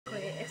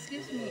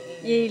excuse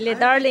me. Yeah,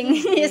 darling.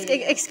 Yes,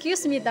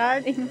 excuse me,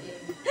 darling.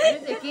 Are you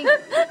taking?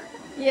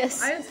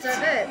 Yes. Are you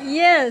started?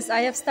 Yes,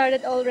 I have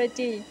started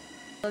already.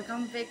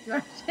 Welcome back to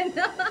our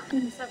channel.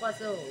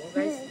 So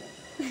guys,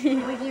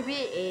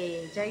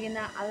 we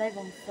자기나 알라이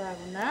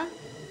봉사구나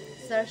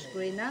search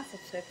그리나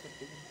subscribe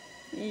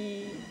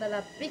부탁드립니다.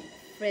 Tala big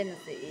friends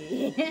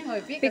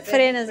Big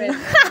friends.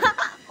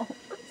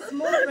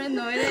 Small friend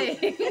noire.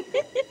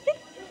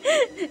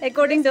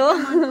 According to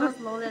class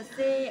lo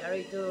say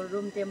are to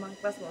room te mang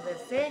class lo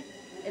say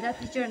eda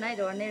teacher nai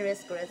do ne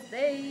rest করে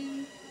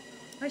say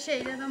Masya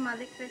ida to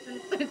malik pe to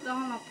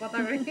makpata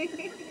guys,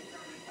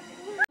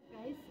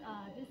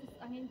 this is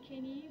Angin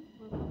Kenny.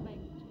 Welcome back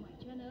to my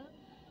channel.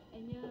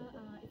 And yeah,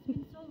 it's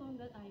been so long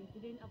that I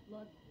didn't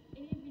upload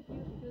any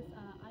video because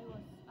I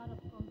was out of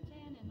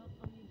content, and not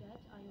only that,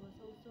 I was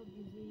also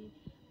busy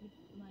with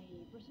my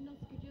personal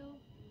schedule.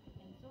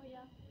 And so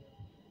yeah,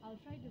 I'll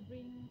try to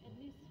bring at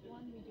least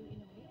one video in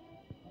a week.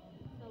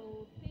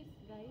 So please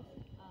guys,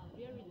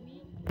 bear with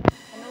me.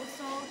 And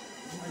also,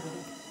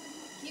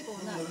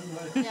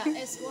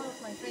 yeah, as one of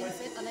my friends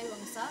said, Alay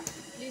Wangsa,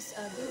 please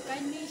do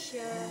kindly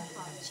share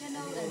our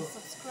channel and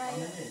subscribe,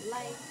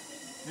 like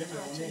to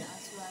our channel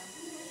as well.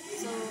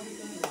 So,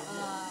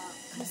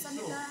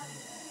 kamsahamnida,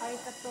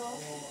 arigato,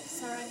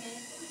 sarange.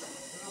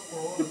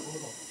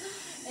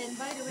 And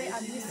by the way,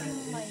 I'm missing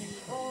my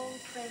old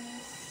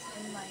friends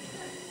and my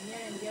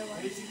near and dear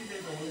ones.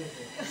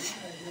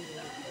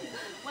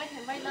 Why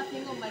am I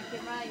laughing on my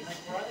camera?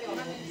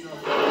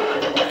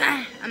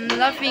 I'm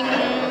laughing.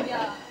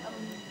 Yeah,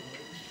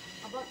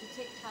 about to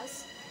take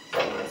task. So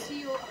see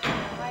you after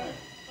a while.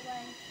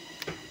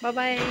 Bye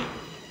bye. Bye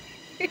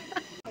bye.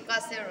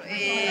 Kasero.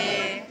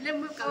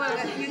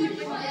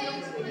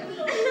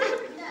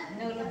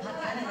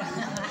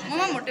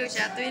 Mama mote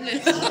usia tu ini.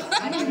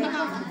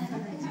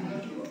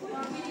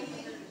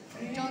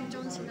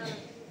 John Cena.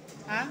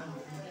 Huh?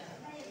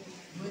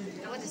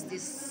 What is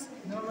this?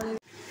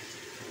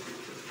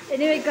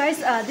 Anyway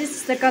guys, this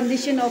is the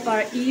condition of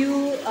our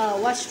EU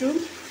washroom.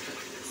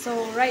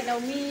 So right now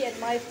me and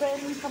my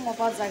friend, some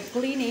of us are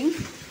cleaning.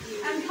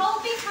 I'm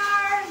helping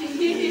her.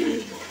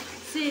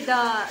 See,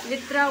 the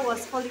litra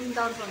was falling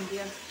down from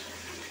there.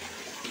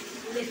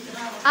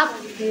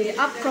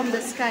 Up from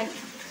the sky.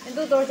 And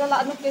the door is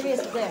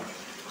there.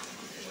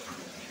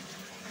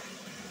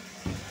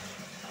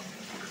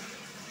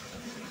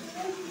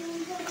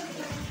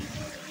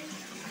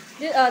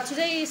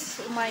 Today is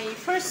my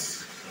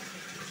first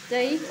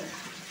day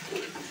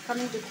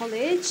coming to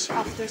college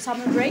after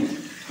summer break,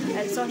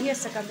 and so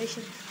here's the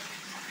condition.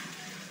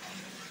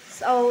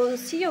 So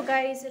see you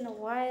guys in a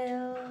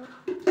while.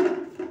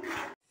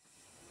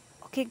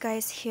 Okay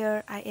guys,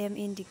 here I am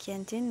in the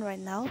canteen right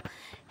now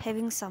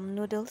having some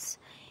noodles.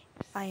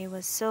 I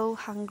was so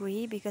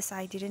hungry because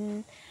I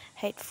didn't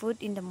had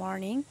food in the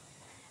morning.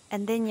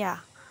 And then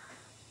yeah,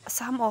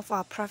 some of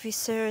our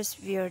professors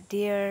were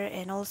there,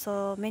 and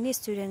also many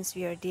students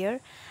were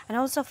there, and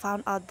also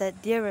found out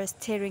that they were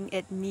staring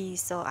at me,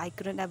 so I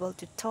couldn't able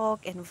to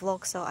talk and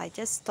vlog, so I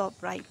just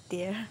stopped right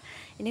there.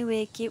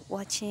 Anyway, keep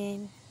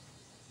watching.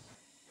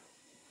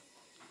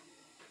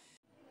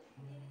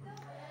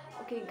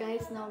 Okay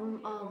guys, now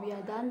we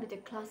are done with the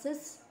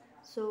classes,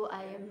 so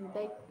I am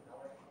back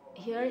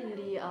here in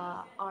the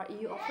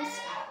RE office.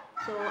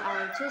 So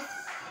I'll just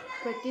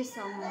practice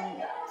some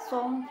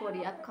song for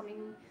the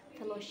upcoming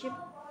fellowship,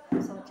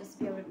 so just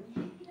bear with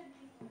me.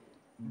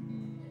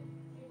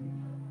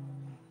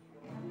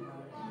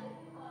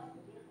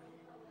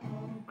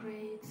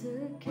 Great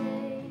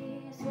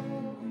occasion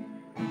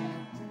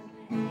to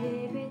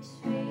be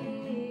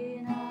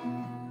between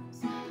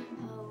us.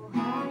 How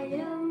high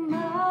a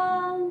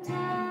mountain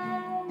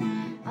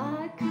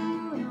I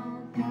could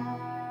not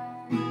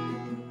climb.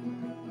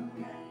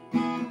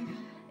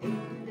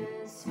 In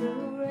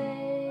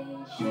desperation,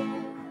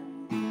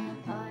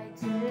 I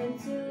turn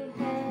to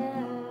heaven.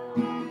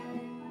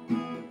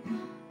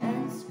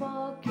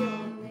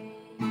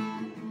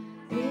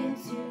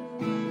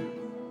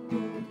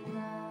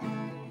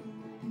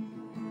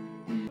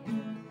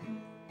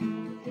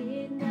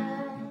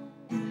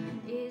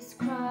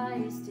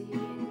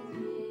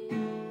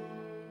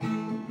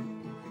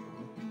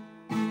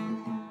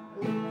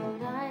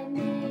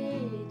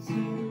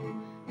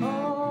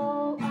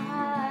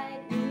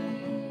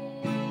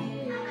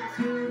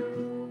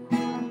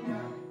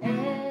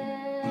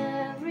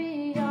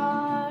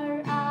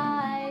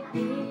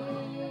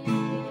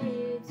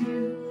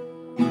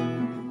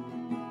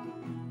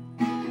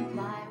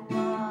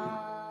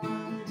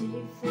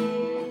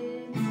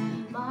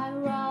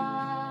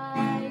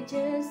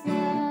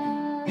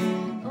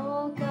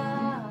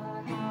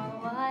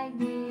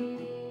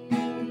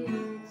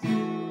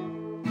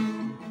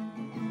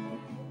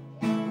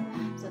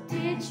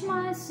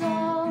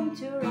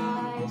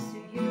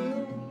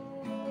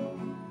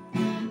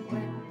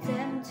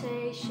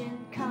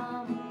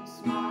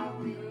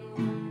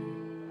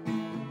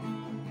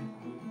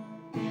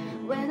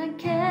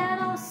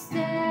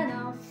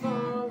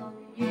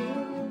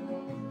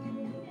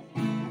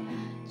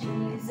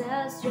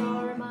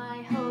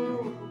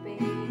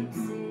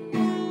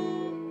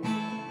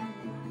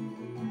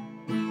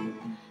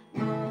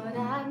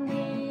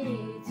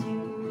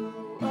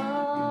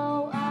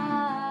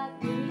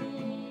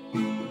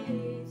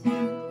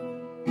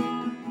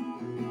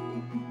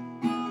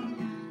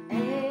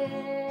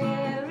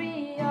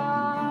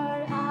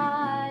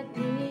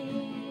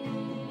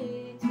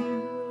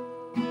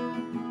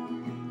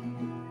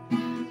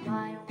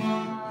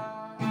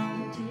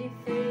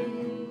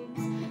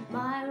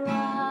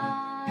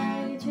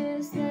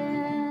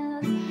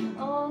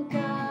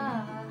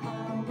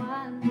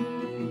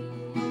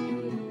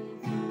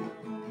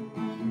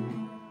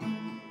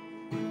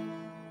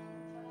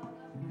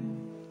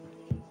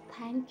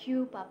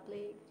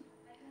 public.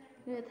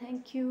 Yeah,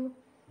 thank you.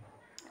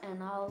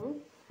 And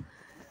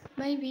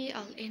Maybe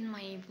I'll end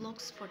my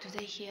vlogs for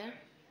today here.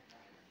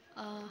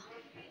 Uh,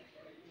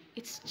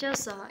 it's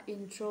just a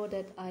intro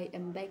that I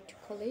am back to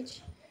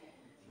college.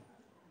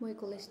 Moi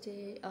college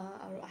day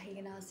aro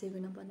ahigena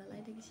 7 bana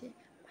lai thakise